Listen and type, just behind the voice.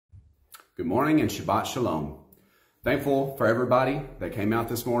Good morning and Shabbat Shalom. Thankful for everybody that came out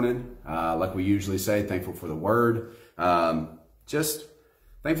this morning. Like we usually say, thankful for the word. Just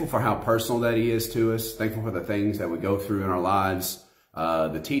thankful for how personal that he is to us. Thankful for the things that we go through in our lives.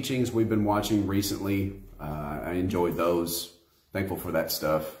 The teachings we've been watching recently, I enjoyed those. Thankful for that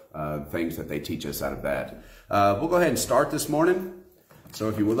stuff, things that they teach us out of that. We'll go ahead and start this morning. So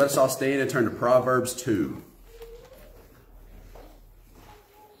if you would, let's all stand and turn to Proverbs 2.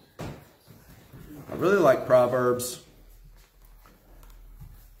 I really like Proverbs.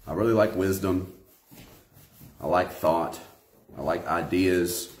 I really like wisdom. I like thought. I like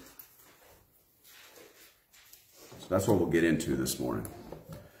ideas. So that's what we'll get into this morning.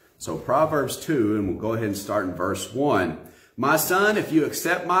 So Proverbs 2, and we'll go ahead and start in verse 1. My son, if you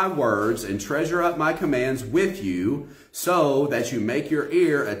accept my words and treasure up my commands with you, so that you make your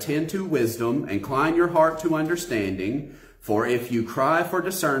ear attend to wisdom, incline your heart to understanding. For if you cry for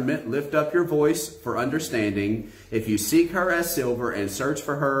discernment, lift up your voice for understanding. If you seek her as silver and search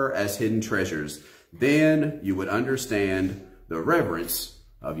for her as hidden treasures, then you would understand the reverence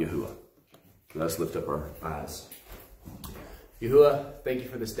of Yahuwah. Let's lift up our eyes. Yahuwah, thank you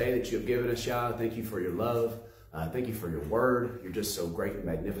for this day that you have given us, Yah. Thank you for your love. Thank you for your word. You're just so great and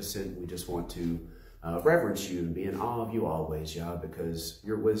magnificent. We just want to reverence you and be in awe of you always, Yah, because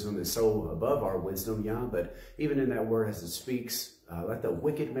your wisdom is so above our wisdom, Yah. But even in that word as it speaks, let the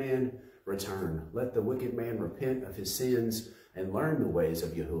wicked man return. Let the wicked man repent of his sins and learn the ways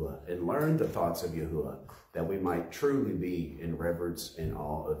of Yahuwah and learn the thoughts of Yahuwah, that we might truly be in reverence and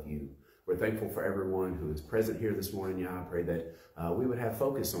awe of you. We're thankful for everyone who is present here this morning, Yah. I pray that we would have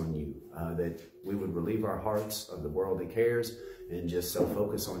focus on you, that we would relieve our hearts of the worldly cares and just so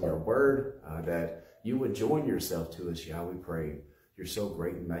focus on your word, that you would join yourself to us, Yah. We pray. You're so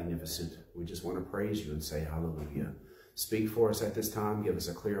great and magnificent. We just want to praise you and say hallelujah. Speak for us at this time. Give us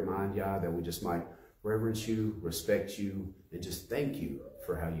a clear mind, Yah, that we just might reverence you, respect you, and just thank you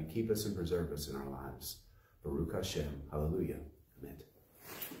for how you keep us and preserve us in our lives. Baruch Hashem. Hallelujah. Amen.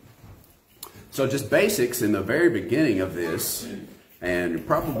 So just basics in the very beginning of this, and you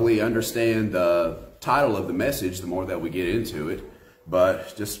probably understand the title of the message the more that we get into it,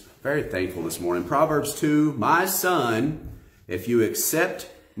 but just very thankful this morning. Proverbs 2, my son, if you accept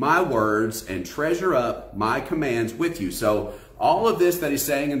my words and treasure up my commands with you. So all of this that he's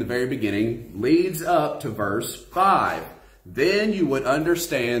saying in the very beginning leads up to verse 5. Then you would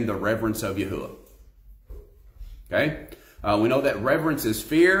understand the reverence of Yahuwah. Okay? We know that reverence is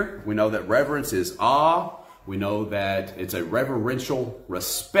fear. We know that reverence is awe. We know that it's a reverential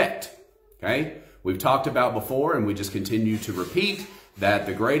respect. Okay? We've talked about before, and we just continue to repeat, that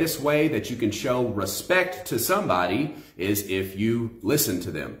the greatest way that you can show respect to somebody is if you listen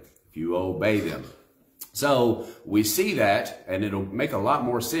to them, if you obey them. So we see that, and it'll make a lot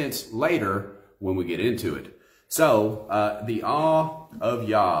more sense later when we get into it. So, the awe of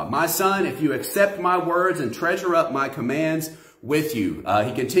Yah. My son, if you accept my words and treasure up my commands with you.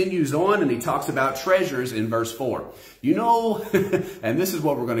 He continues on and he talks about treasures in verse 4. You know, and this is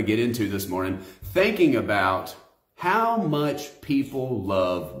what we're going to get into this morning, thinking about how much people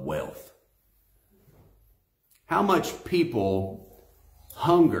love wealth. How much people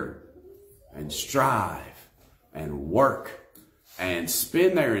hunger and strive and work and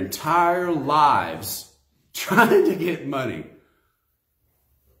spend their entire lives trying to get money.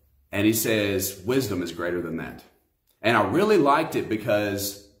 And he says, wisdom is greater than that. And I really liked it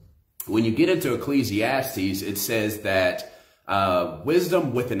because when you get into Ecclesiastes, it says that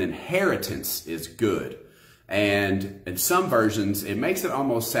wisdom with an inheritance is good. And in some versions, it makes it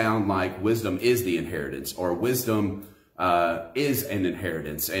almost sound like wisdom is the inheritance, or wisdom is an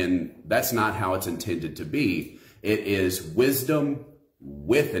inheritance. And that's not how it's intended to be. It is wisdom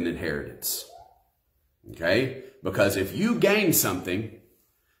with an inheritance. Okay? Because if you gain something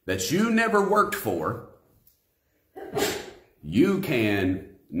that you never worked for, you can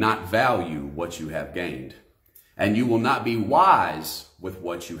not value what you have gained. And you will not be wise with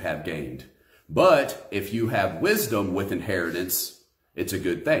what you have gained. But if you have wisdom with inheritance, it's a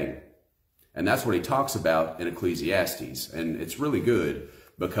good thing. And that's what he talks about in Ecclesiastes. And it's really good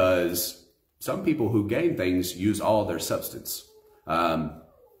because some people who gain things use all their substance.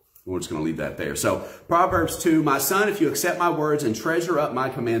 We're just going to leave that there. So Proverbs 2, my son, if you accept my words and treasure up my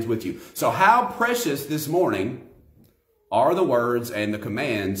commands with you. So how precious this morning are the words and the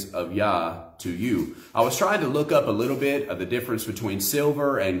commands of Yah to you. I was trying to look up a little bit of the difference between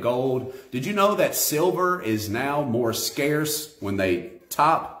silver and gold. Did you know that silver is now more scarce when they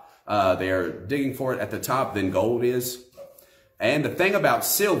are digging for it at the top than gold is? And the thing about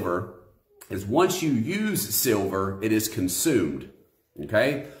silver is once you use silver, it is consumed.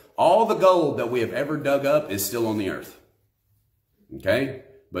 Okay? All the gold that we have ever dug up is still on the earth. Okay?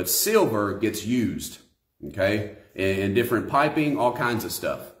 But silver gets used. Okay? In different piping, all kinds of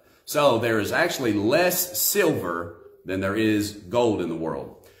stuff. So there is actually less silver than there is gold in the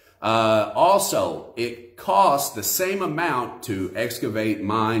world. Also, it costs the same amount to excavate,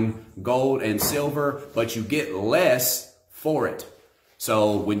 mine gold and silver, but you get less for it.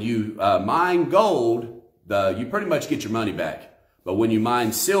 So when you mine gold, you pretty much get your money back. But when you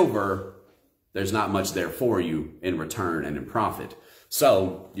mine silver, there's not much there for you in return and in profit.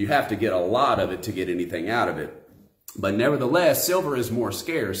 So you have to get a lot of it to get anything out of it. But nevertheless, silver is more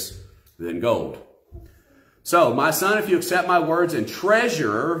scarce than gold. So, my son, if you accept my words and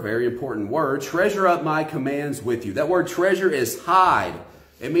treasure, very important word, treasure up my commands with you. That word treasure is hide.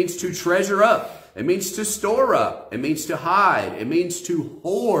 It means to treasure up. It means to store up. It means to hide. It means to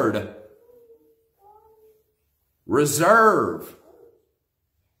hoard, reserve,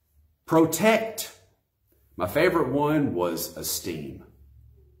 protect. My favorite one was esteem.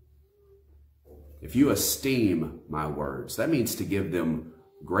 If you esteem my words, that means to give them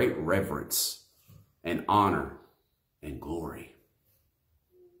great reverence and honor and glory.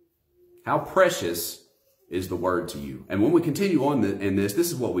 How precious is the word to you? And when we continue on in this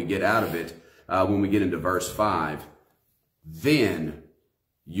is what we get out of it when we get into verse 5. Then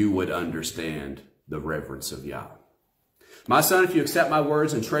you would understand the reverence of Yah. My son, if you accept my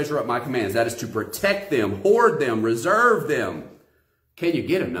words and treasure up my commands, that is to protect them, hoard them, reserve them. Can you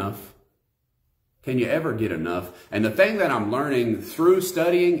get enough? Can you ever get enough? And the thing that I'm learning through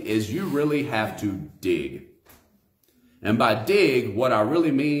studying is you really have to dig. And by dig, what I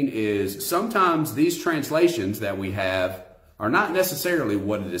really mean is sometimes these translations that we have are not necessarily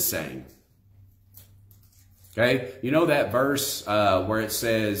what it is saying. Okay? You know that verse where it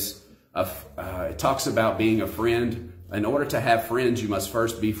says, it talks about being a friend. In order to have friends, you must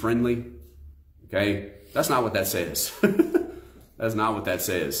first be friendly. Okay? That's not what that says. That's not what that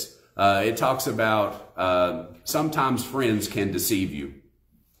says. It talks about sometimes friends can deceive you,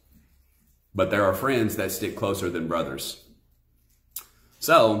 but there are friends that stick closer than brothers.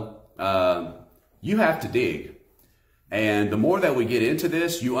 So you have to dig. And the more that we get into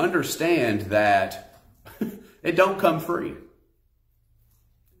this, you understand that it don't come free.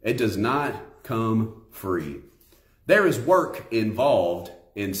 It does not come free. There is work involved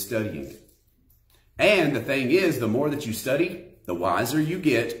in studying. And the thing is, the more that you study, the wiser you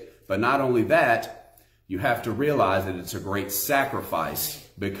get. But not only that, you have to realize that it's a great sacrifice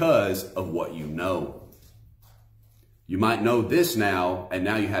because of what you know. You might know this now, and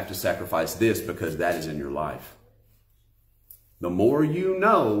now you have to sacrifice this because that is in your life. The more you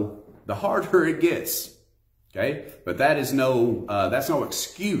know, the harder it gets. Okay? But that is that's no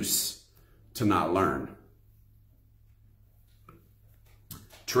excuse to not learn.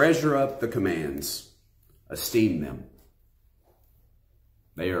 Treasure up the commands. Esteem them.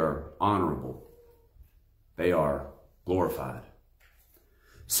 They are honorable. They are glorified.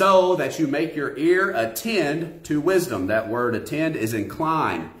 So that you make your ear attend to wisdom. That word attend is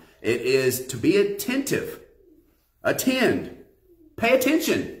incline. It is to be attentive. Attend. Pay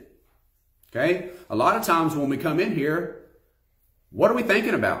attention. Okay? A lot of times when we come in here, what are we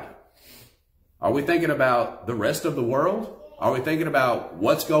thinking about? Are we thinking about the rest of the world? Are we thinking about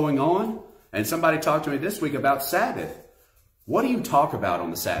what's going on? And somebody talked to me this week about Sabbath. What do you talk about on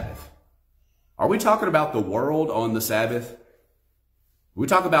the Sabbath? Are we talking about the world on the Sabbath? We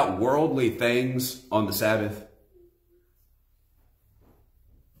talk about worldly things on the Sabbath.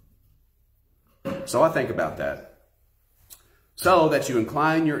 So I think about that. So that you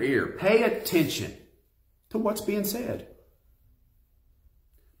incline your ear. Pay attention to what's being said.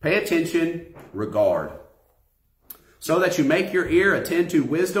 Pay attention, regard. So that you make your ear attend to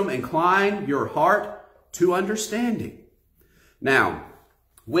wisdom, incline your heart to understanding. Now,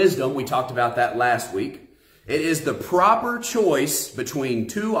 wisdom, we talked about that last week. It is the proper choice between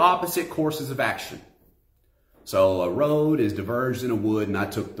two opposite courses of action. So a road is diverged in a wood, and I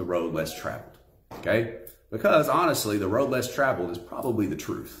took the road less traveled. Okay? Because honestly, the road less traveled is probably the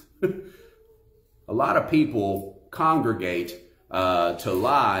truth. A lot of people congregate to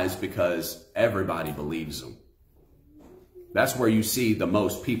lies because everybody believes them. That's where you see the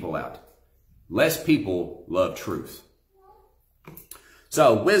most people out. Less people love truth.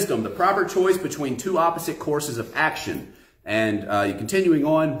 So, wisdom, the proper choice between two opposite courses of action. And continuing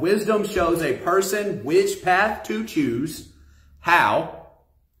on, wisdom shows a person which path to choose, how,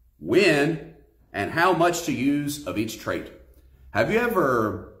 when, and how much to use of each trait. Have you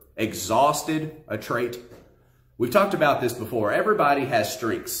ever exhausted a trait? We've talked about this before. Everybody has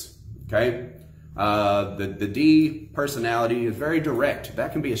strengths, okay? The D personality is very direct.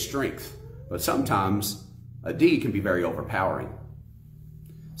 That can be a strength, but sometimes a D can be very overpowering.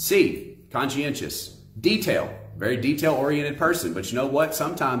 C, conscientious. Detail, very detail-oriented person. But you know what?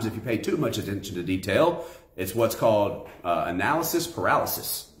 Sometimes if you pay too much attention to detail, it's what's called analysis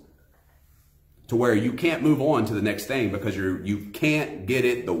paralysis, to where you can't move on to the next thing because you can't get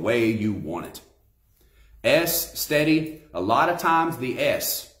it the way you want it. S, steady. A lot of times the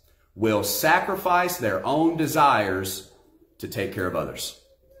S will sacrifice their own desires to take care of others.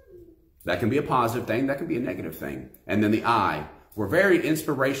 That can be a positive thing. That can be a negative thing. And then the I, we're very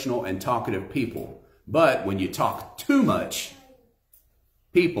inspirational and talkative people. But when you talk too much,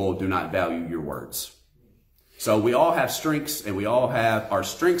 people do not value your words. So we all have strengths, and our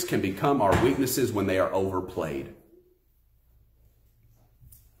strengths can become our weaknesses when they are overplayed.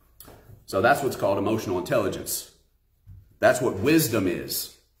 So that's what's called emotional intelligence. That's what wisdom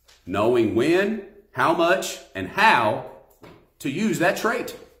is. Knowing when, how much, and how to use that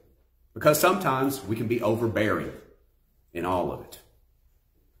trait. Because sometimes we can be overbearing in all of it.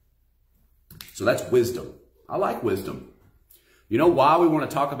 So that's wisdom. I like wisdom. You know why we want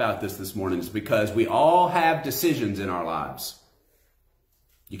to talk about this morning is because we all have decisions in our lives.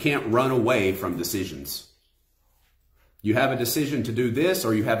 You can't run away from decisions. You have a decision to do this,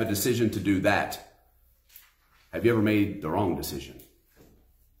 or you have a decision to do that. Have you ever made the wrong decision?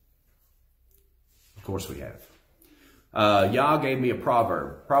 Of course we have. Yah gave me a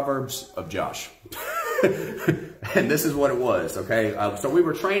proverb, Proverbs of Josh. And this is what it was, okay? So we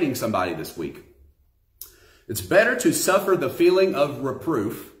were training somebody this week. It's better to suffer the feeling of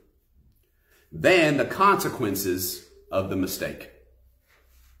reproof than the consequences of the mistake.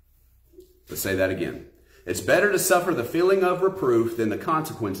 Let's say that again. It's better to suffer the feeling of reproof than the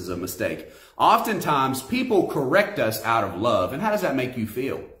consequences of mistake. Oftentimes, people correct us out of love. And how does that make you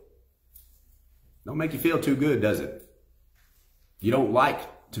feel? Don't make you feel too good, does it? You don't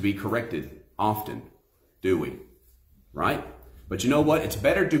like to be corrected often, do we? Right? But you know what? It's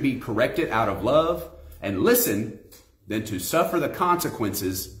better to be corrected out of love and listen than to suffer the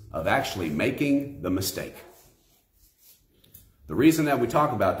consequences of actually making the mistake. The reason that we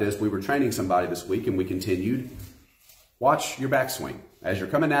talk about this, we were training somebody this week and we continued. Watch your backswing. As you're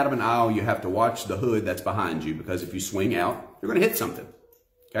coming out of an aisle, you have to watch the hood that's behind you, because if you swing out, you're going to hit something.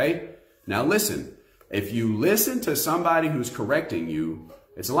 Okay? Now listen, if you listen to somebody who's correcting you,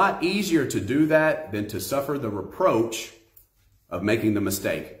 it's a lot easier to do that than to suffer the reproach of making the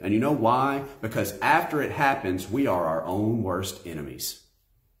mistake. And you know why? Because after it happens, we are our own worst enemies.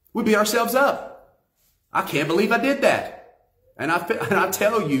 We beat ourselves up. I can't believe I did that. And I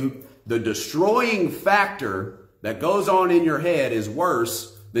tell you, the destroying factor that goes on in your head is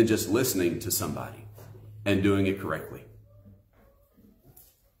worse than just listening to somebody and doing it correctly.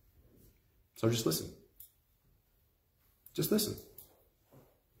 So just listen. Just listen.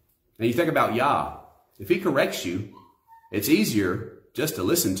 And you think about Yah. If he corrects you, it's easier just to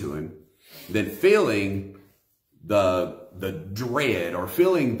listen to him than feeling the dread or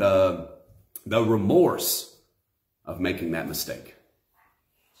feeling the remorse of making that mistake.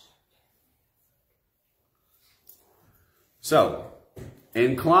 So,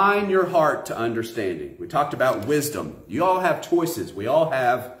 incline your heart to understanding. We talked about wisdom. You all have choices. We all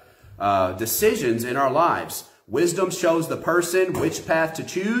have decisions in our lives. Wisdom shows the person which path to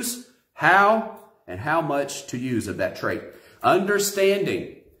choose, how, and how much to use of that trait.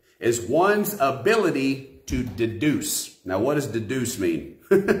 Understanding is one's ability to deduce. Now, what does deduce mean?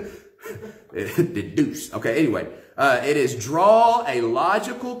 Deduce. Okay, anyway. It is draw a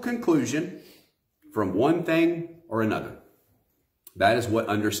logical conclusion from one thing or another. That is what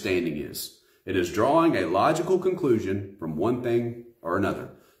understanding is. It is drawing a logical conclusion from one thing or another.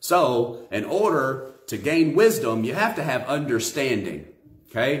 So, in order to gain wisdom, you have to have understanding.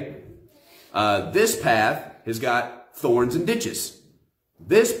 Okay? This path has got thorns and ditches.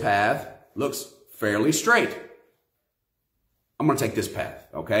 This path looks fairly straight. I'm going to take this path.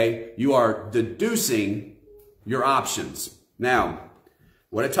 Okay? You are deducing your options. Now,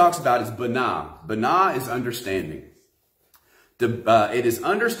 what it talks about is Binah. Binah is understanding. It is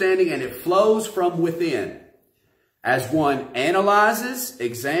understanding, and it flows from within. As one analyzes,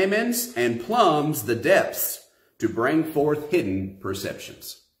 examines, and plumbs the depths to bring forth hidden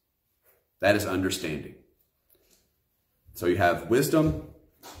perceptions. That is understanding. So you have wisdom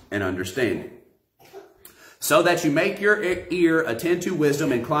and understanding. So that you make your ear attend to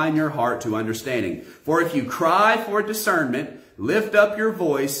wisdom, incline your heart to understanding. For if you cry for discernment, lift up your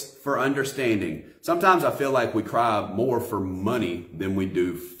voice for understanding. Sometimes I feel like we cry more for money than we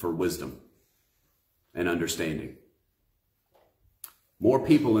do for wisdom and understanding. More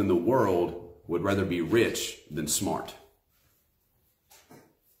people in the world would rather be rich than smart.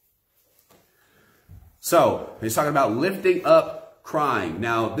 So he's talking about lifting up crying.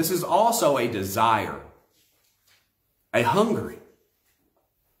 Now, this is also a desire, a hungering.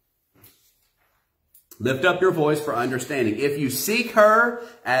 Lift up your voice for understanding. If you seek her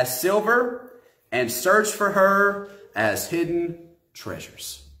as silver and search for her as hidden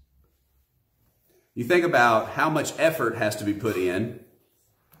treasures. You think about how much effort has to be put in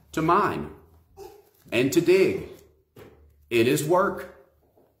to mine and to dig. It is work.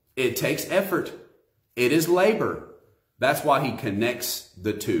 It takes effort. It is labor. That's why he connects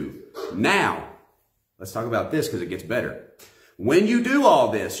the two. Now, let's talk about this because it gets better. When you do all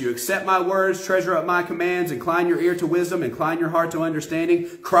this, you accept my words, treasure up my commands, incline your ear to wisdom, incline your heart to understanding,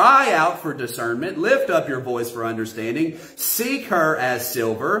 cry out for discernment, lift up your voice for understanding, seek her as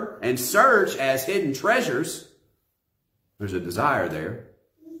silver, and search as hidden treasures. There's a desire there.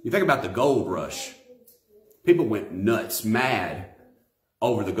 You think about the gold rush. People went nuts, mad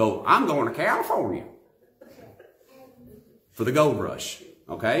over the gold. I'm going to California for the gold rush,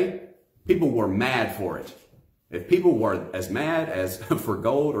 okay? People were mad for it. If people were as mad as for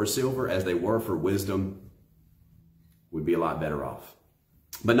gold or silver as they were for wisdom, we'd be a lot better off.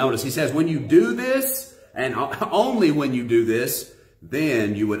 But notice, he says, when you do this, and only when you do this,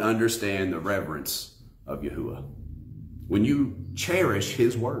 then you would understand the reverence of Yahuwah. When you cherish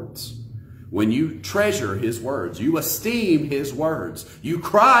his words, when you treasure his words, you esteem his words, you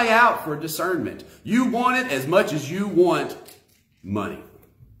cry out for discernment. You want it as much as you want money,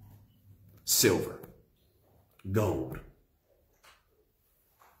 silver, gold.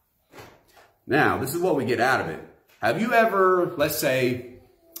 Now, this is what we get out of it. Have you ever, let's say,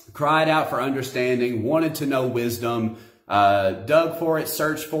 cried out for understanding, wanted to know wisdom, dug for it,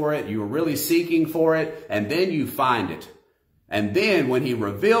 searched for it, you were really seeking for it, and then you find it. And then when he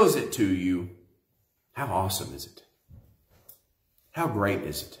reveals it to you, how awesome is it? How great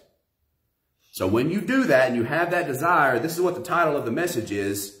is it? So when you do that and you have that desire, this is what the title of the message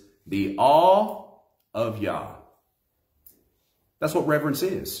is, the Awe of YAH. That's what reverence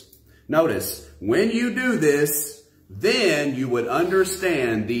is. Notice, when you do this, then you would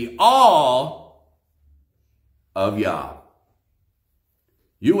understand the awe of YAH.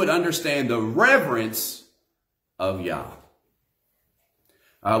 You would understand the reverence of YAH.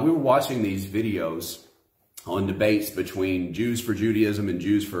 We were watching these videos on debates between Jews for Judaism and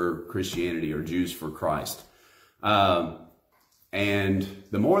Jews for Christianity, or Jews for Christ. And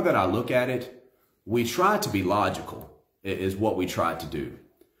the more that I look at it, we try to be logical, is what we try to do.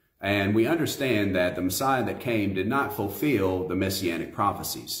 And we understand that the Messiah that came did not fulfill the messianic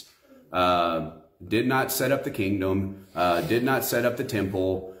prophecies, did not set up the kingdom, did not set up the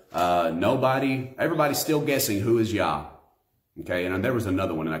temple. Everybody's still guessing who is Yah. Okay, and there was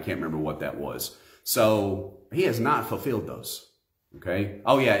another one, and I can't remember what that was. So he has not fulfilled those. Okay.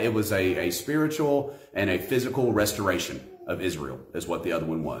 Oh yeah, it was a spiritual and a physical restoration of Israel is what the other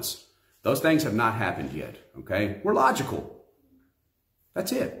one was. Those things have not happened yet. Okay, we're logical.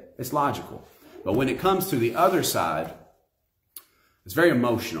 That's it. It's logical. But when it comes to the other side, it's very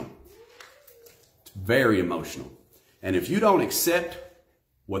emotional. It's very emotional. And if you don't accept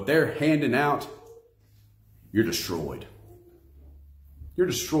what they're handing out, you're destroyed. You're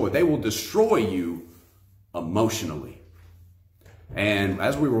destroyed. They will destroy you emotionally. And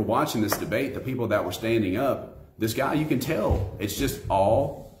as we were watching this debate, the people that were standing up, this guy, you can tell it's just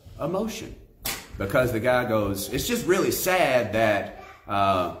all emotion. Because the guy goes, it's just really sad that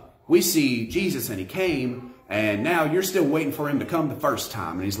we see Jesus and he came, and now you're still waiting for him to come the first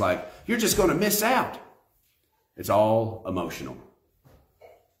time. And he's like, you're just going to miss out. It's all emotional.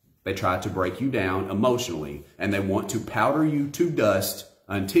 They try to break you down emotionally, and they want to powder you to dust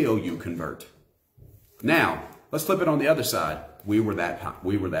until you convert. Now, let's flip it on the other side. We were that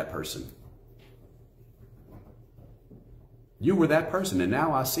person. You were that person, and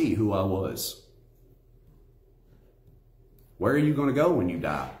now I see who I was. Where are you going to go when you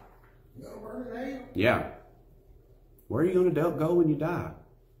die? Yeah. Where are you going to go when you die?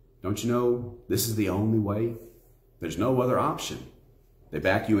 Don't you know this is the only way? There's no other option. They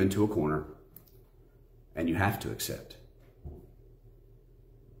back you into a corner, and you have to accept.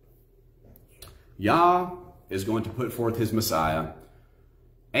 Yah is going to put forth his Messiah,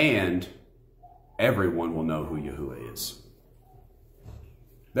 and everyone will know who Yahuwah is.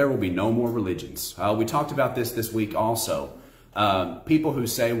 There will be no more religions. We talked about this week also. People who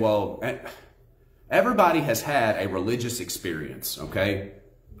say, well, everybody has had a religious experience, okay?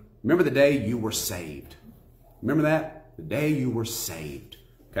 Remember the day you were saved. Remember that? The day you were saved,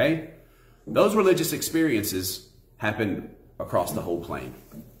 okay? Those religious experiences happen across the whole plain.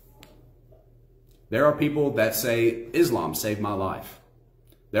 There are people that say Islam saved my life.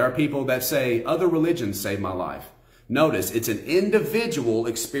 There are people that say other religions saved my life. Notice, it's an individual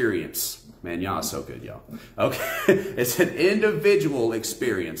experience. Man, y'all are so good, y'all. Okay, it's an individual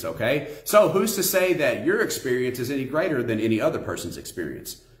experience, okay? So who's to say that your experience is any greater than any other person's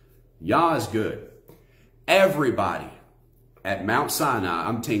experience? Yah is good. Everybody at Mount Sinai,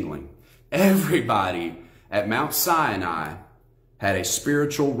 I'm tingling. Everybody at Mount Sinai had a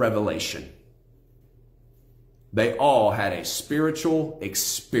spiritual revelation. They all had a spiritual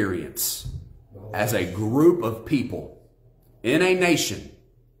experience as a group of people in a nation.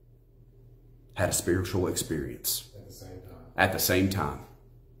 Had a spiritual experience at the same time.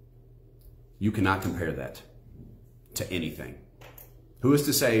 You cannot compare that to anything. Who is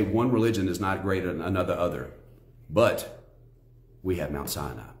to say one religion is not greater than another other? But we have Mount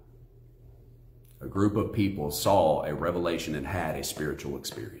Sinai. A group of people saw a revelation and had a spiritual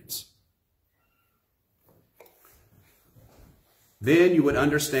experience. Then you would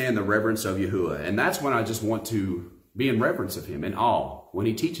understand the reverence of Yahuwah. And that's when I just want to be in reverence of him, in awe, when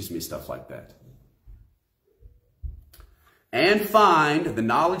he teaches me stuff like that. And find the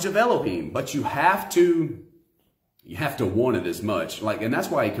knowledge of Elohim. But you have to want it as much. And that's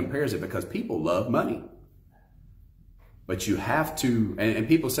why he compares it, because people love money. But you have to, and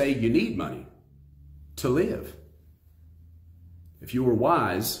people say you need money to live. If you were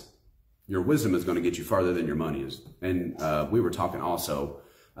wise, your wisdom is going to get you farther than your money is. And we were talking also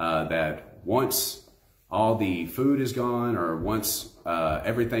that once all the food is gone, or once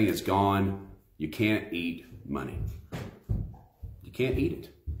everything is gone, you can't eat money. You can't eat it.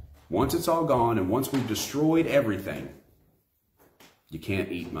 Once it's all gone, and once we've destroyed everything, you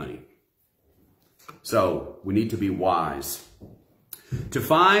can't eat money. So we need to be wise. To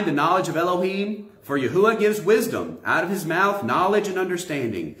find the knowledge of Elohim, for Yahuwah gives wisdom, out of his mouth knowledge and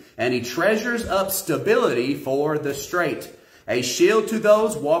understanding, and he treasures up stability for the straight, a shield to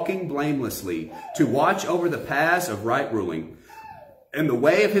those walking blamelessly, to watch over the paths of right ruling. And the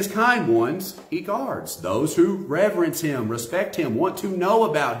way of his kind ones he guards. Those who reverence him, respect him, want to know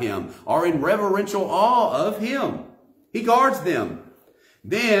about him, are in reverential awe of him. He guards them.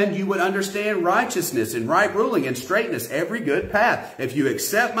 Then you would understand righteousness and right ruling and straightness, every good path, if you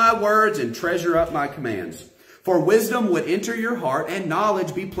accept my words and treasure up my commands. For wisdom would enter your heart, and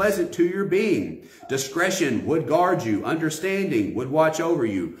knowledge be pleasant to your being. Discretion would guard you. Understanding would watch over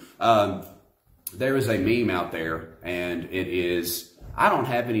you. There is a meme out there, and it is, I don't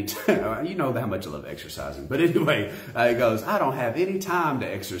have any time. You know how much I love exercising. But anyway, it goes, I don't have any time to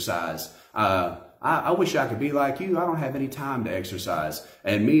exercise. I wish I could be like you. I don't have any time to exercise.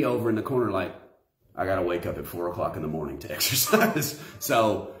 And me over in the corner like, I got to wake up at 4 o'clock in the morning to exercise.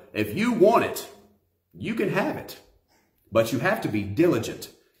 So if you want it, you can have it. But you have to be diligent,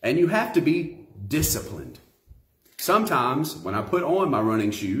 and you have to be disciplined. Sometimes when I put on my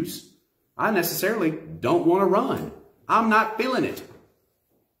running shoes, I necessarily don't want to run. I'm not feeling it,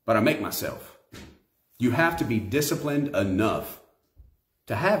 but I make myself. You have to be disciplined enough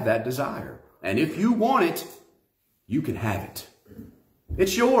to have that desire. And if you want it, you can have it.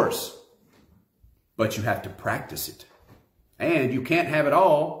 It's yours. But you have to practice it. And you can't have it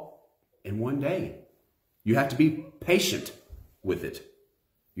all in one day. You have to be patient with it.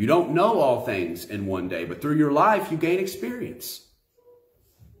 You don't know all things in one day, but through your life, you gain experience.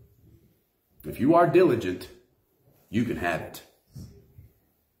 If you are diligent, you can have it.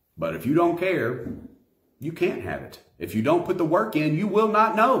 But if you don't care, you can't have it. If you don't put the work in, you will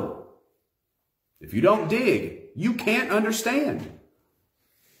not know. If you don't dig, you can't understand.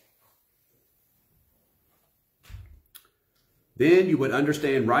 Then you would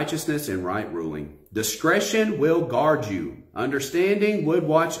understand righteousness and right ruling. Discretion will guard you. Understanding would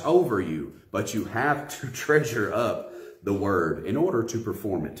watch over you. But you have to treasure up the word in order to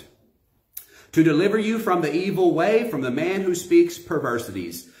perform it. To deliver you from the evil way, from the man who speaks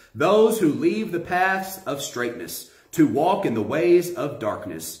perversities. Those who leave the paths of straightness, to walk in the ways of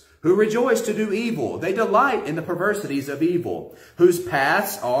darkness. Who rejoice to do evil. They delight in the perversities of evil. Whose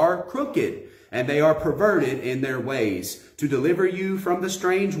paths are crooked, and they are perverted in their ways. To deliver you from the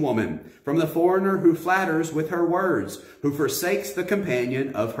strange woman, from the foreigner who flatters with her words, who forsakes the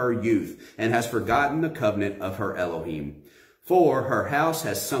companion of her youth, and has forgotten the covenant of her Elohim. For her house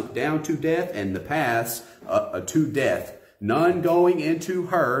has sunk down to death, and the paths to death, none going into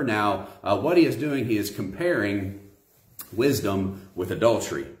her. Now, what he is doing, he is comparing wisdom with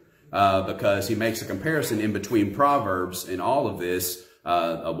adultery. Because he makes a comparison in between Proverbs in all of this,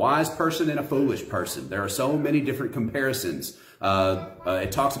 a wise person and a foolish person. There are so many different comparisons.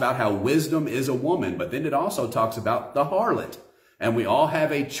 It talks about how wisdom is a woman, but then it also talks about the harlot. And we all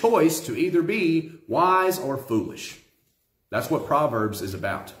have a choice to either be wise or foolish. That's what Proverbs is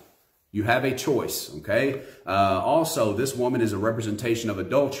about. You have a choice, okay? Also, this woman is a representation of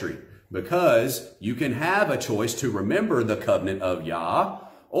adultery because you can have a choice to remember the covenant of Yah,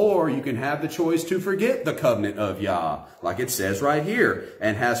 or you can have the choice to forget the covenant of Yah, like it says right here,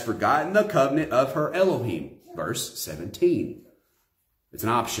 and has forgotten the covenant of her Elohim. Verse 17. It's an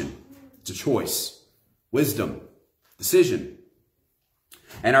option. It's a choice. Wisdom. Decision.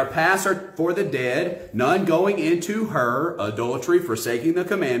 And our paths are for the dead, none going into her, adultery, forsaking the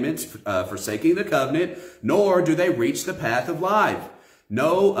commandments, forsaking the covenant, nor do they reach the path of life.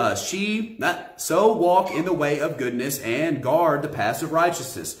 No, so walk in the way of goodness and guard the paths of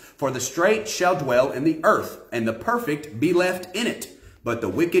righteousness. For the straight shall dwell in the earth, and the perfect be left in it. But the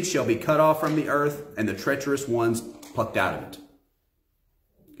wicked shall be cut off from the earth, and the treacherous ones plucked out of it.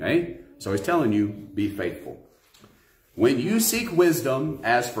 Okay? So he's telling you, be faithful. When you seek wisdom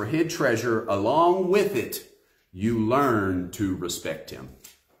as for hid treasure, along with it, you learn to respect him.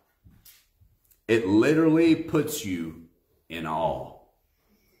 It literally puts you in awe.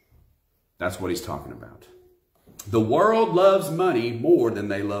 That's what he's talking about. The world loves money more than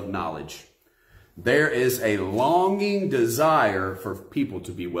they love knowledge. There is a longing desire for people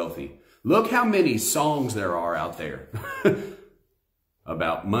to be wealthy. Look how many songs there are out there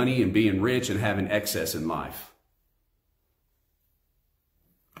about money and being rich and having excess in life.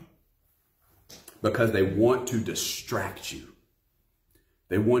 Because they want to distract you.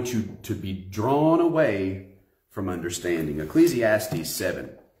 They want you to be drawn away from understanding. Ecclesiastes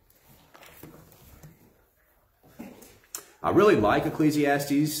 7. I really like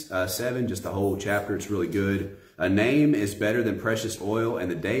Ecclesiastes 7, just the whole chapter. It's really good. A name is better than precious oil,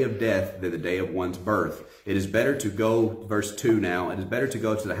 and the day of death than the day of one's birth. It is better to go, verse 2 now, it is better to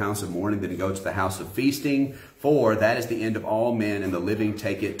go to the house of mourning than to go to the house of feasting, for that is the end of all men, and the living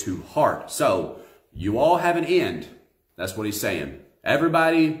take it to heart. So, you all have an end. That's what he's saying.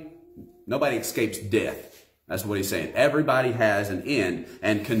 Nobody escapes death. That's what he's saying. Everybody has an end.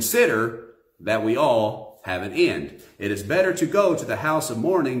 And consider that we all have an end. It is better to go to the house of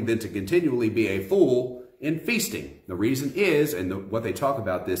mourning than to continually be a fool in feasting. The reason is, and what they talk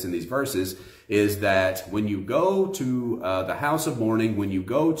about this in these verses, is that when you go to the house of mourning, when you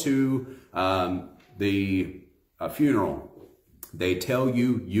go to the funeral, they tell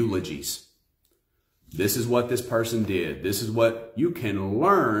you eulogies. This is what this person did. This is what you can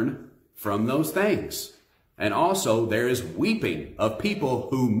learn from those things. And also, there is weeping of people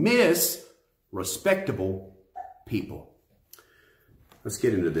who miss respectable people. Let's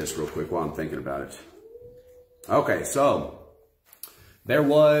get into this real quick while I'm thinking about it. Okay, so there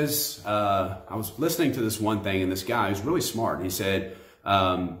was, I was listening to this one thing, and this guy who's really smart, and he said,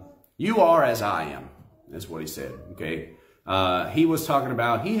 you are as I am. That's what he said, okay? He was talking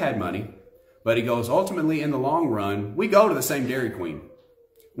about, he had money. But he goes, ultimately, in the long run, we go to the same Dairy Queen.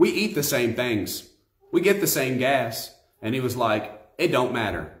 We eat the same things. We get the same gas. And he was like, it don't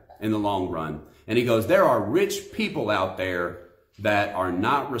matter in the long run. And he goes, there are rich people out there that are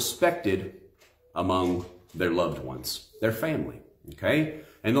not respected among their loved ones, their family. Okay?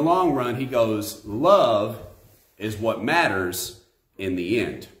 In the long run, he goes, love is what matters in the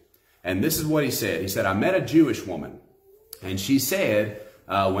end. And this is what he said. He said, I met a Jewish woman, and she said,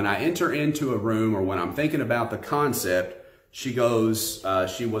 when I enter into a room or when I'm thinking about the concept, she goes,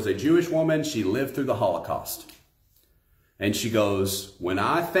 she was a Jewish woman. She lived through the Holocaust. And she goes, when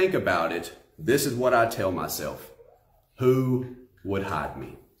I think about it, this is what I tell myself. Who would hide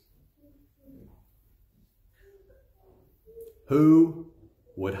me? Who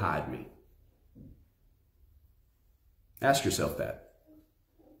would hide me? Ask yourself that.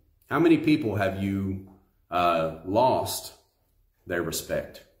 How many people have you lost their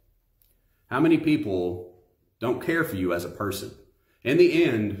respect? How many people don't care for you as a person? In the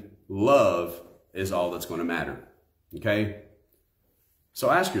end, love is all that's going to matter. Okay? So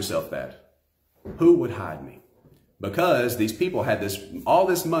ask yourself that. Who would hide me? Because these people had all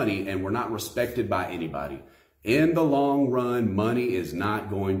this money and were not respected by anybody. In the long run, money is not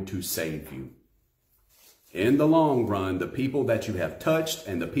going to save you. In the long run, the people that you have touched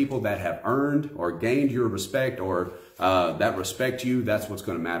and the people that have earned or gained your respect or that respect you, that's what's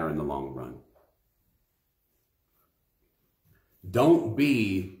going to matter in the long run. Don't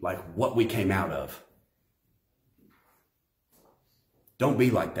be like what we came out of. Don't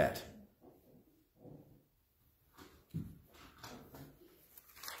be like that.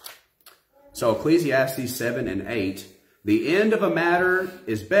 So Ecclesiastes 7 and 8, the end of a matter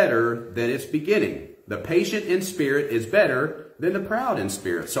is better than its beginning. The patient in spirit is better than the proud in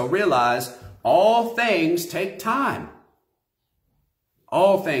spirit. So realize all things take time.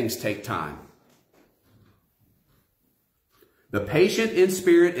 All things take time. The patient in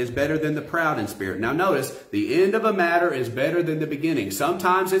spirit is better than the proud in spirit. Now notice, the end of a matter is better than the beginning.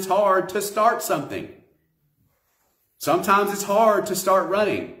 Sometimes it's hard to start something. Sometimes it's hard to start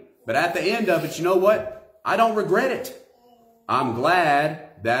running. But at the end of it, you know what? I don't regret it. I'm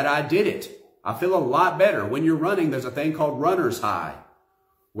glad that I did it. I feel a lot better. When you're running, there's a thing called runner's high,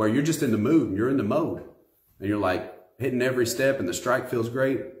 where you're just in the mood and you're in the mode. And you're like hitting every step and the strike feels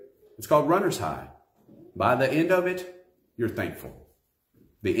great. It's called runner's high. By the end of it, you're thankful.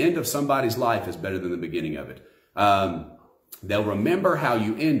 The end of somebody's life is better than the beginning of it. They'll remember how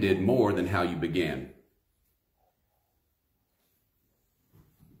you ended more than how you began.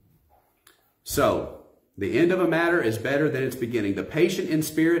 So, the end of a matter is better than its beginning. The patient in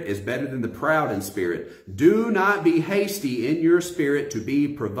spirit is better than the proud in spirit. Do not be hasty in your spirit to be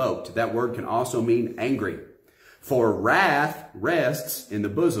provoked. That word can also mean angry. For wrath rests in the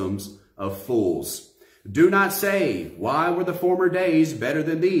bosoms of fools. Do not say, why were the former days better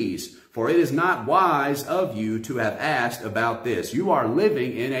than these? For it is not wise of you to have asked about this. You are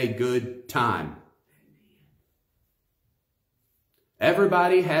living in a good time.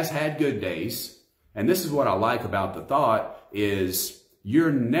 Everybody has had good days. And this is what I like about the thought is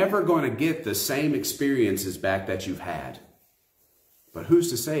you're never going to get the same experiences back that you've had. But who's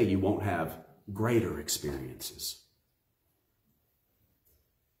to say you won't have greater experiences?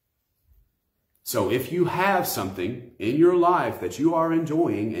 So if you have something in your life that you are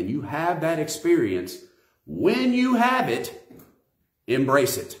enjoying and you have that experience, when you have it,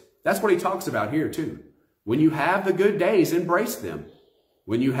 embrace it. That's what he talks about here too. When you have the good days, embrace them.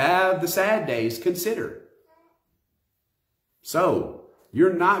 When you have the sad days, consider. So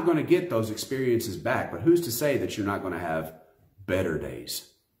you're not going to get those experiences back, but who's to say that you're not going to have better days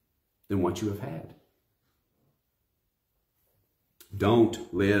than what you have had?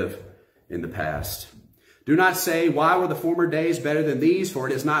 Don't live in the past. Do not say, why were the former days better than these? For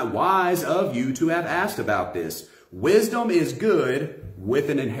it is not wise of you to have asked about this. Wisdom is good with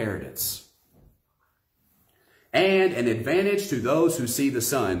an inheritance, and an advantage to those who see the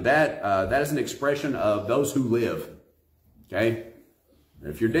sun. That is an expression of those who live. Okay?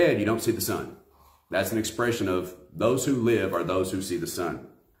 If you're dead, you don't see the sun. That's an expression of those who live are those who see the sun.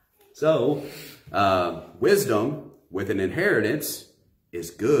 So, wisdom with an inheritance is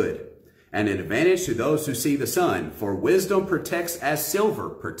good, and an advantage to those who see the sun. For wisdom protects as silver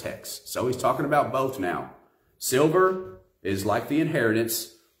protects. So he's talking about both now. Silver is like the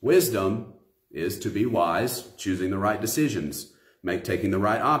inheritance. Wisdom is to be wise, choosing the right decisions, taking the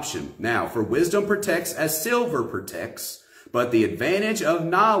right option. Now, for wisdom protects as silver protects, but the advantage of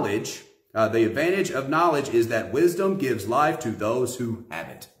knowledge, is that wisdom gives life to those who have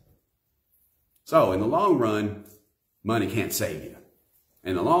it. So, in the long run, money can't save you.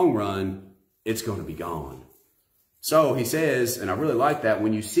 In the long run, it's going to be gone. So he says, and I really like that,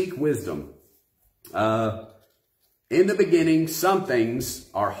 when you seek wisdom, in the beginning, some things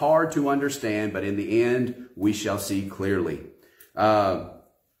are hard to understand, but in the end, we shall see clearly. Some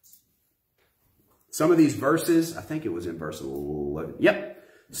of these verses, I think it was in verse 11. Yep.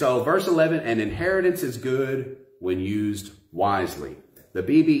 So verse 11, an inheritance is good when used wisely. The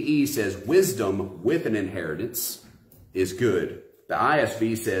BBE says wisdom with an inheritance is good. The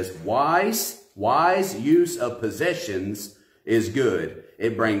ISV says wise use of possessions is good.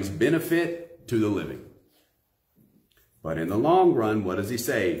 It brings benefit to the living. But in the long run, what does he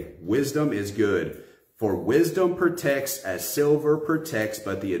say? Wisdom is good. For wisdom protects as silver protects,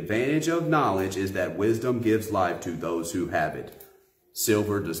 but the advantage of knowledge is that wisdom gives life to those who have it.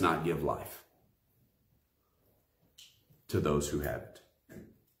 Silver does not give life to those who have it.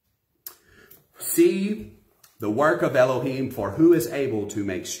 See the work of Elohim, for who is able to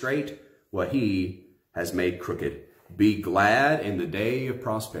make straight what he has made crooked? Be glad in the day of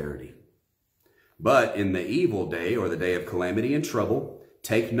prosperity. But in the evil day, or the day of calamity and trouble,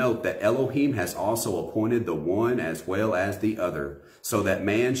 take note that Elohim has also appointed the one as well as the other, so that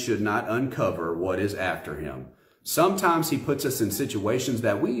man should not uncover what is after him. Sometimes he puts us in situations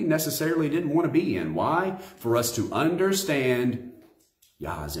that we necessarily didn't want to be in. Why? For us to understand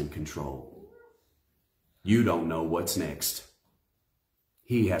Yah is in control. You don't know what's next.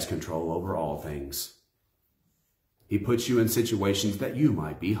 He has control over all things. He puts you in situations that you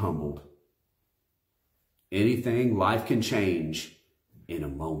might be humbled. Anything, life can change in a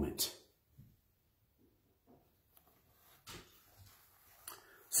moment.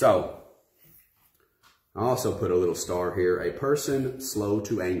 So, I also put a little star here. A person slow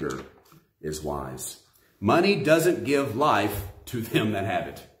to anger is wise. Money doesn't give life to them that have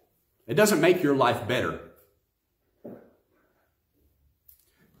it. It doesn't make your life better.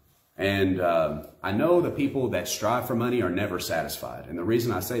 And I know the people that strive for money are never satisfied. And the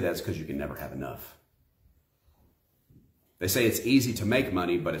reason I say that is because you can never have enough. They say it's easy to make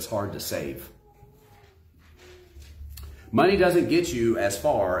money, but it's hard to save. Money doesn't get you as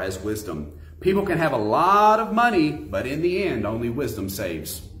far as wisdom. People can have a lot of money, but in the end, only wisdom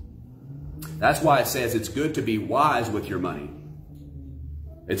saves. That's why it says it's good to be wise with your money.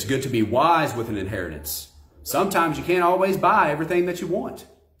 It's good to be wise with an inheritance. Sometimes you can't always buy everything that you want,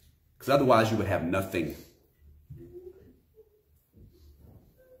 because otherwise you would have nothing.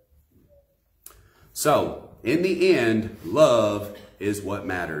 So, in the end, love is what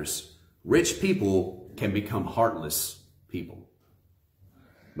matters. Rich people can become heartless people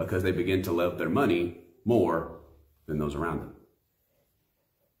because they begin to love their money more than those around them.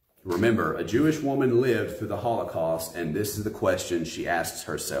 Remember, a Jewish woman lived through the Holocaust, and this is the question she asks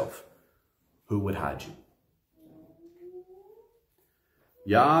herself: who would hide you?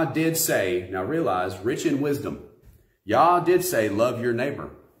 Yah did say, now realize, rich in wisdom, Yah did say, love your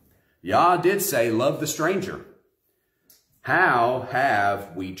neighbor. Yah did say, love the stranger. How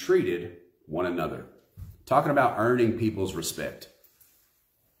have we treated one another? Talking about earning people's respect.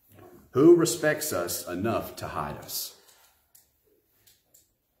 Who respects us enough to hide us?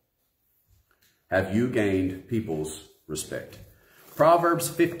 Have you gained people's respect? Proverbs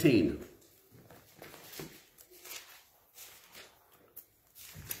 15.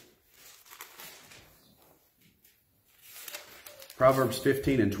 Proverbs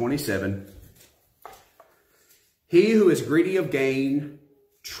 15 and 27. He who is greedy of gain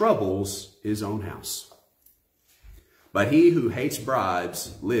troubles his own house, but he who hates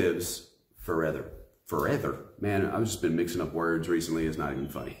bribes lives forever. Forever. Man, I've just been mixing up words recently. It's not even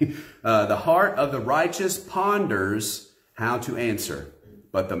funny. The heart of the righteous ponders how to answer,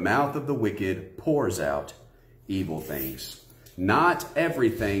 but the mouth of the wicked pours out evil things. Not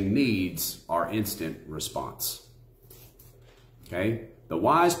everything needs our instant response. Okay? The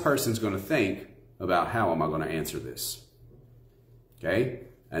wise person's going to think about, how am I going to answer this? Okay?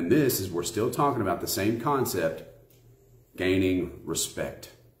 And this is, we're still talking about the same concept, gaining respect.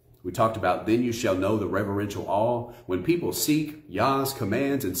 We talked about, then you shall know the reverential awe. When people seek Yah's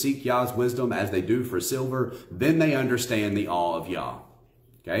commands and seek Yah's wisdom as they do for silver, then they understand the awe of Yah.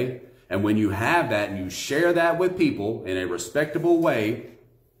 Okay? And when you have that and you share that with people in a respectable way,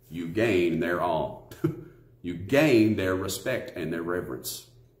 you gain their awe. You gain their respect and their reverence.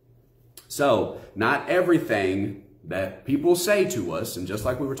 So, not everything that people say to us, and just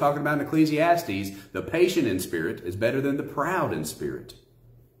like we were talking about in Ecclesiastes, the patient in spirit is better than the proud in spirit.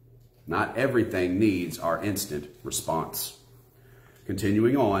 Not everything needs our instant response.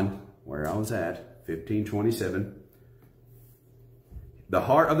 Continuing on, where I was at, 15:27. The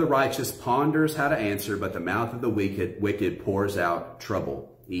heart of the righteous ponders how to answer, but the mouth of the wicked pours out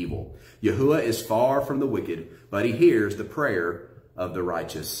trouble, evil. Yahuwah is far from the wicked, but he hears the prayer of the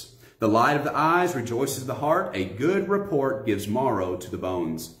righteous. The light of the eyes rejoices the heart. A good report gives marrow to the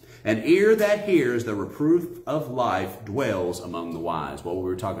bones. An ear that hears the reproof of life dwells among the wise. What we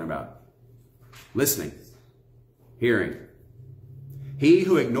were talking about. Listening. Hearing. He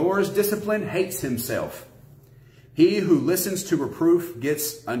who ignores discipline hates himself. He who listens to reproof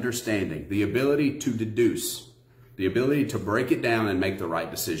gets understanding, the ability to deduce, the ability to break it down and make the right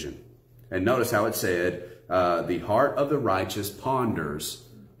decision. And notice how it said, the heart of the righteous ponders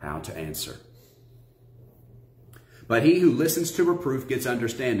how to answer. But he who listens to reproof gets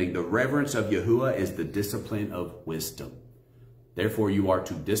understanding. The reverence of Yahuwah is the discipline of wisdom. Therefore, you are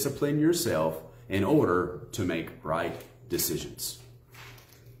to discipline yourself in order to make right decisions.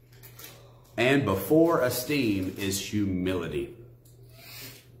 And before esteem is humility.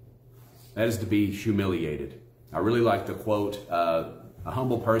 That is to be humiliated. I really like the quote, a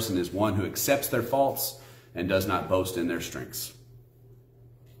humble person is one who accepts their faults and does not boast in their strengths.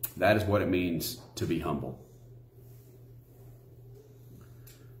 That is what it means to be humble.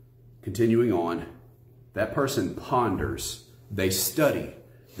 Continuing on, that person ponders, they study,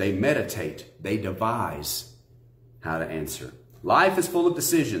 they meditate, they devise how to answer. Life is full of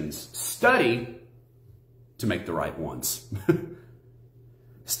decisions. Study to make the right ones.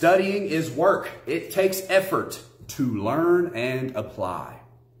 Studying is work. It takes effort to learn and apply.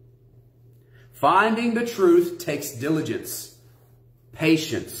 Finding the truth takes diligence,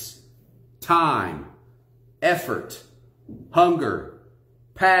 patience, time, effort, hunger,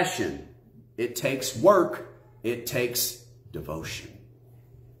 passion. It takes work. It takes devotion.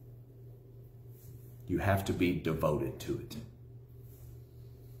 You have to be devoted to it.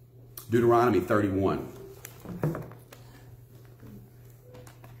 Deuteronomy 31.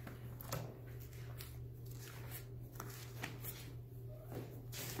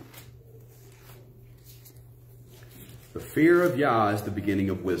 fear of Yah is the beginning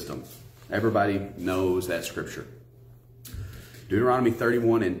of wisdom. Everybody knows that scripture. Deuteronomy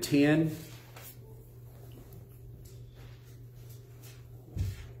 31:10.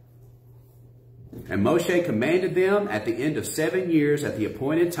 And Moshe commanded them at the end of 7 years, at the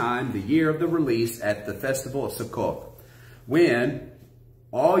appointed time, the year of the release, at the festival of Sukkot, when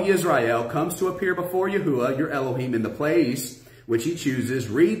all Yisrael comes to appear before Yahuwah, your Elohim, in the place which he chooses,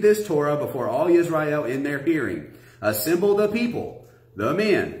 read this Torah before all Yisrael in their hearing. Assemble the people, the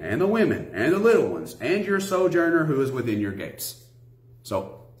men and the women and the little ones, and your sojourner who is within your gates.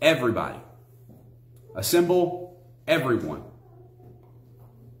 So everybody. Assemble everyone.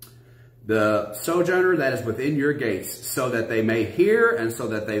 The sojourner that is within your gates, so that they may hear and so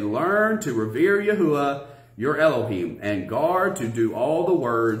that they learn to revere Yahuwah, your Elohim, and guard to do all the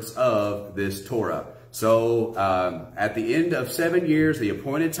words of this Torah. So at the end of 7 years, the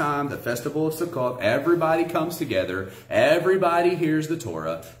appointed time, the festival of Sukkot, everybody comes together. Everybody hears the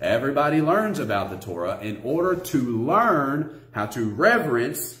Torah. Everybody learns about the Torah in order to learn how to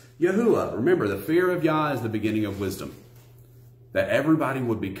reverence Yahuwah. Remember, the fear of Yah is the beginning of wisdom. That everybody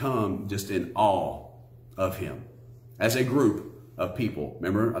would become just in awe of him as a group of people.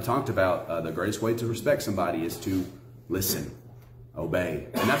 Remember, I talked about the greatest way to respect somebody is to listen, obey.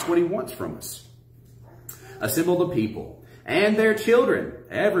 And that's what he wants from us. Assemble the people and their children,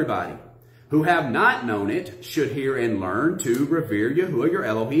 everybody who have not known it should hear and learn to revere Yahuwah your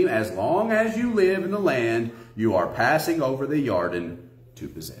Elohim as long as you live in the land you are passing over the Yarden to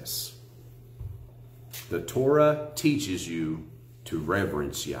possess. The Torah teaches you to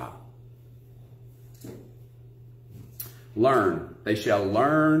reverence Yah. Learn. They shall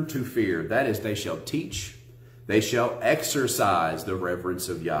learn to fear. That is, they shall teach. They shall exercise the reverence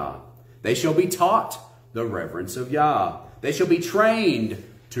of Yah. They shall be taught the reverence of Yah. They shall be trained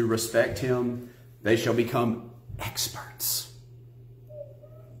to respect him. They shall become experts.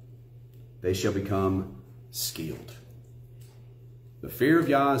 They shall become skilled. The fear of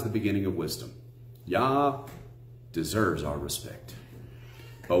Yah is the beginning of wisdom. Yah deserves our respect.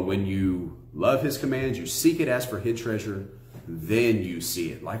 But when you love his commands, you seek it as for hid treasure, then you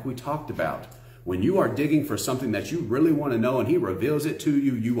see it. Like we talked about, when you are digging for something that you really want to know and he reveals it to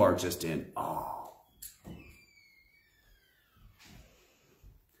you, you are just in awe.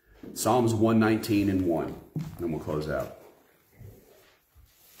 Psalms 119:1, and we'll close out.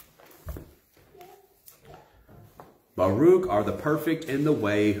 Baruch are the perfect in the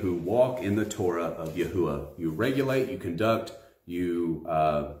way who walk in the Torah of Yahuwah. You regulate, you conduct,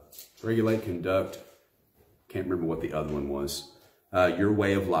 conduct. Can't remember what the other one was. Your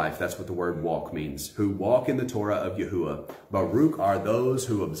way of life. That's what the word walk means. Who walk in the Torah of Yahuwah. Baruch are those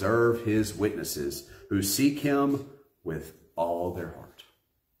who observe his witnesses, who seek him with all their heart.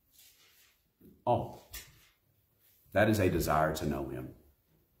 All. That is a desire to know him.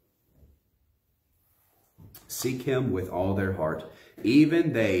 Seek him with all their heart.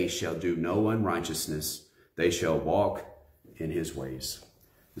 Even they shall do no unrighteousness. They shall walk in his ways.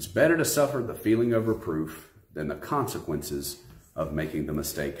 It's better to suffer the feeling of reproof than the consequences of making the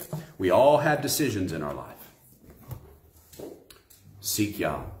mistake. We all have decisions in our life. Seek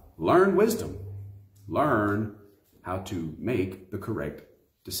Yah. Learn wisdom. Learn how to make the correct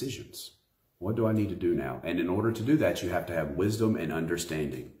decisions. What do I need to do now? And in order to do that, you have to have wisdom and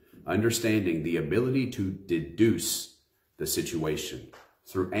understanding. Understanding, the ability to deduce the situation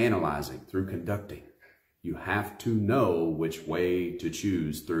through analyzing, through conducting. You have to know which way to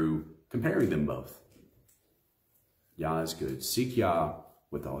choose through comparing them both. Yah is good. Seek Yah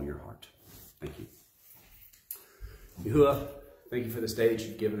with all your heart. Thank you. Yahuwah, thank you for this day that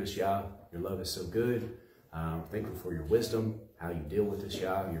you've given us, Yah. Your love is so good. Thankful for your wisdom, how you deal with us,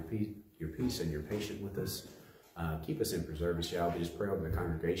 Yah, your peace and your patience with us. Keep us and preserve us, Yah. We just pray over the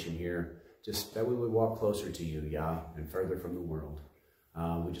congregation here, just that we would walk closer to you, Yah, and further from the world.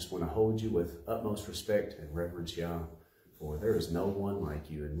 We just want to hold you with utmost respect and reverence, Yah, for there is no one like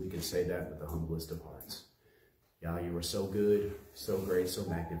you, and we can say that with the humblest of hearts. Yah, you are so good, so great, so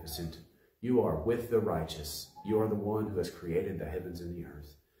magnificent. You are with the righteous. You are the one who has created the heavens and the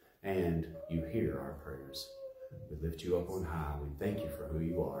earth, and you hear our prayers. We lift you up on high. We thank you for who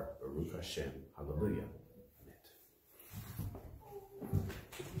you are. Baruch Hashem. Hallelujah.